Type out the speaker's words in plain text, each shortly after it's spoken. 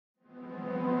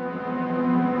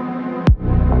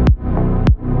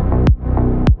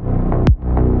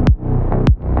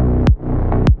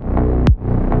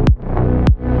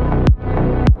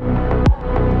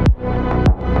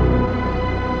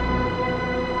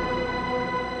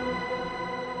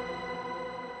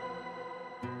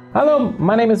Hello,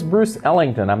 my name is Bruce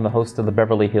Ellington. I'm the host of the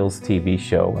Beverly Hills TV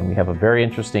show, and we have a very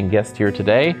interesting guest here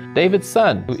today, David's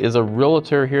son, who is a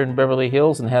realtor here in Beverly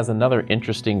Hills and has another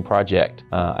interesting project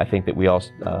I think that we all,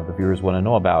 the viewers, want to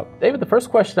know about. David, the first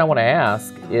question I want to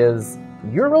ask is,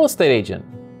 you're a real estate agent,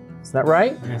 isn't that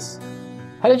right? Yes.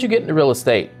 How did you get into real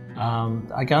estate?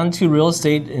 I got into real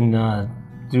estate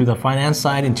through the finance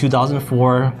side in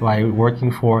 2004 by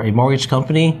working for a mortgage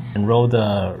company and rode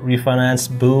the refinance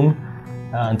boom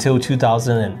until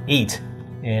 2008.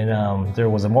 And there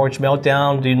was a mortgage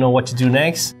meltdown, didn't know what to do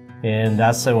next. And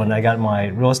that's when I got my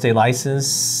real estate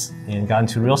license and got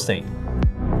into real estate.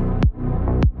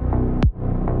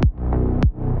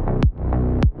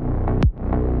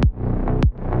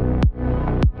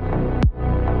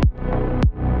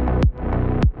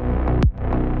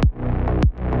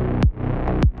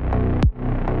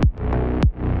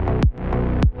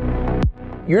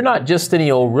 You're not just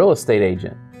any old real estate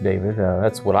agent, David.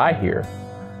 That's what I hear.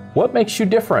 What makes you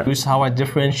different? Here's how I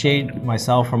differentiate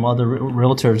myself from other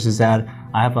realtors is that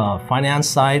I have a finance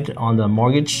side on the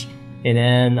mortgage, and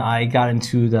then I got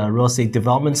into the real estate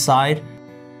development side.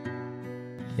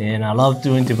 And I love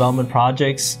doing development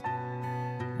projects.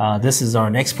 This is our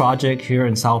next project here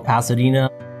in South Pasadena.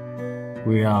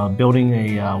 We are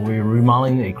we're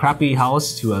remodeling a crappy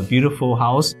house to a beautiful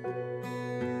house.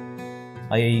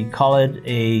 I call it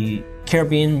a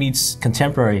Caribbean meets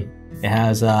contemporary. It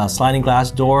has sliding glass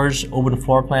doors, open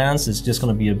floor plans. It's just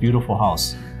going to be a beautiful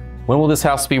house. When will this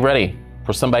house be ready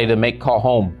for somebody to call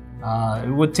home? It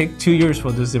would take 2 years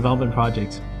for this development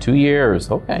project. 2 years,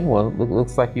 okay. Well, it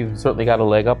looks like you've certainly got a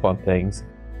leg up on things.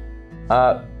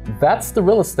 That's the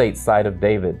real estate side of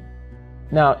David.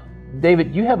 Now,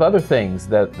 David, you have other things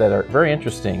that are very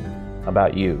interesting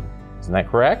about you. Isn't that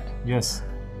correct? Yes.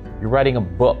 You're writing a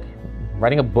book.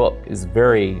 Writing a book is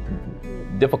very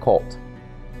difficult,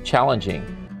 challenging.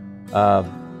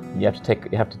 You have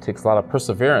to take a lot of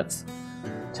perseverance.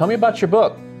 Tell me about your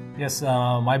book. Yes,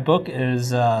 my book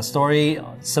is a story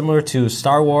similar to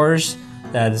Star Wars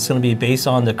that is going to be based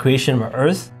on the creation of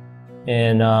Earth.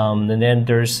 And then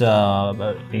there's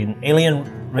an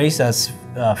alien race that's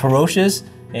ferocious,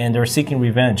 and they're seeking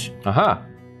revenge. Aha.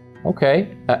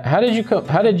 Okay.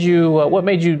 What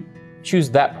made you choose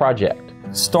that project?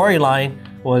 Storyline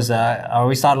was I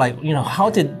always thought, like, how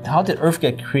did Earth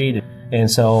get created? And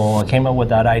so I came up with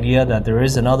that idea that there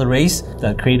is another race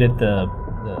that created the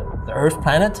Earth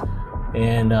planet,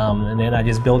 and then I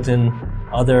just built in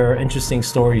other interesting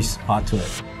stories to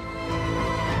it.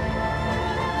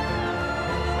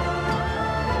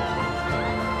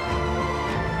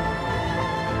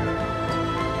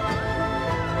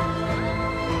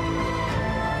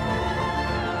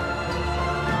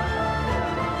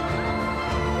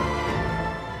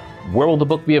 Where will the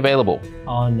book be available?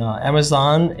 On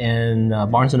Amazon and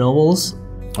Barnes & Nobles.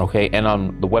 Okay, and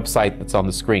on the website that's on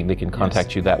the screen, they can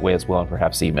contact you that way as well and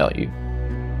perhaps email you.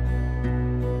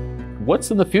 What's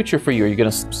in the future for you? Are you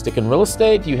going to stick in real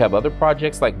estate? Do you have other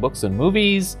projects like books and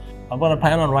movies? I'm going to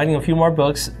plan on writing a few more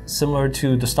books similar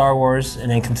to the Star Wars, and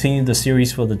then continue the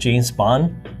series for the James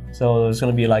Bond. So there's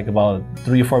going to be like about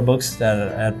 3 or 4 books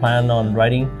that I plan on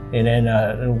writing, and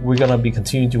then we're going to be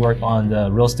continuing to work on the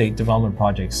real estate development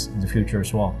projects in the future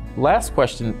as well. Last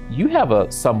question, you have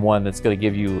someone that's going to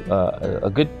give you a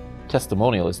good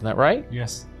testimonial, isn't that right?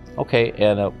 Yes. Okay,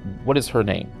 and what is her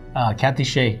name? Kathy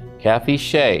Shea. Kathy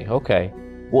Shea, okay.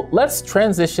 Well, let's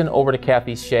transition over to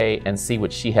Kathy Shea and see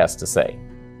what she has to say.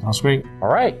 Sounds great. All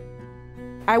right.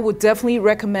 I would definitely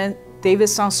recommend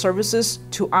David's son services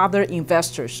to other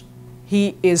investors.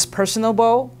 He is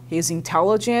personable, he is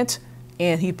intelligent,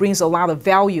 and he brings a lot of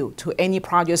value to any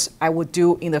projects I would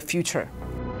do in the future.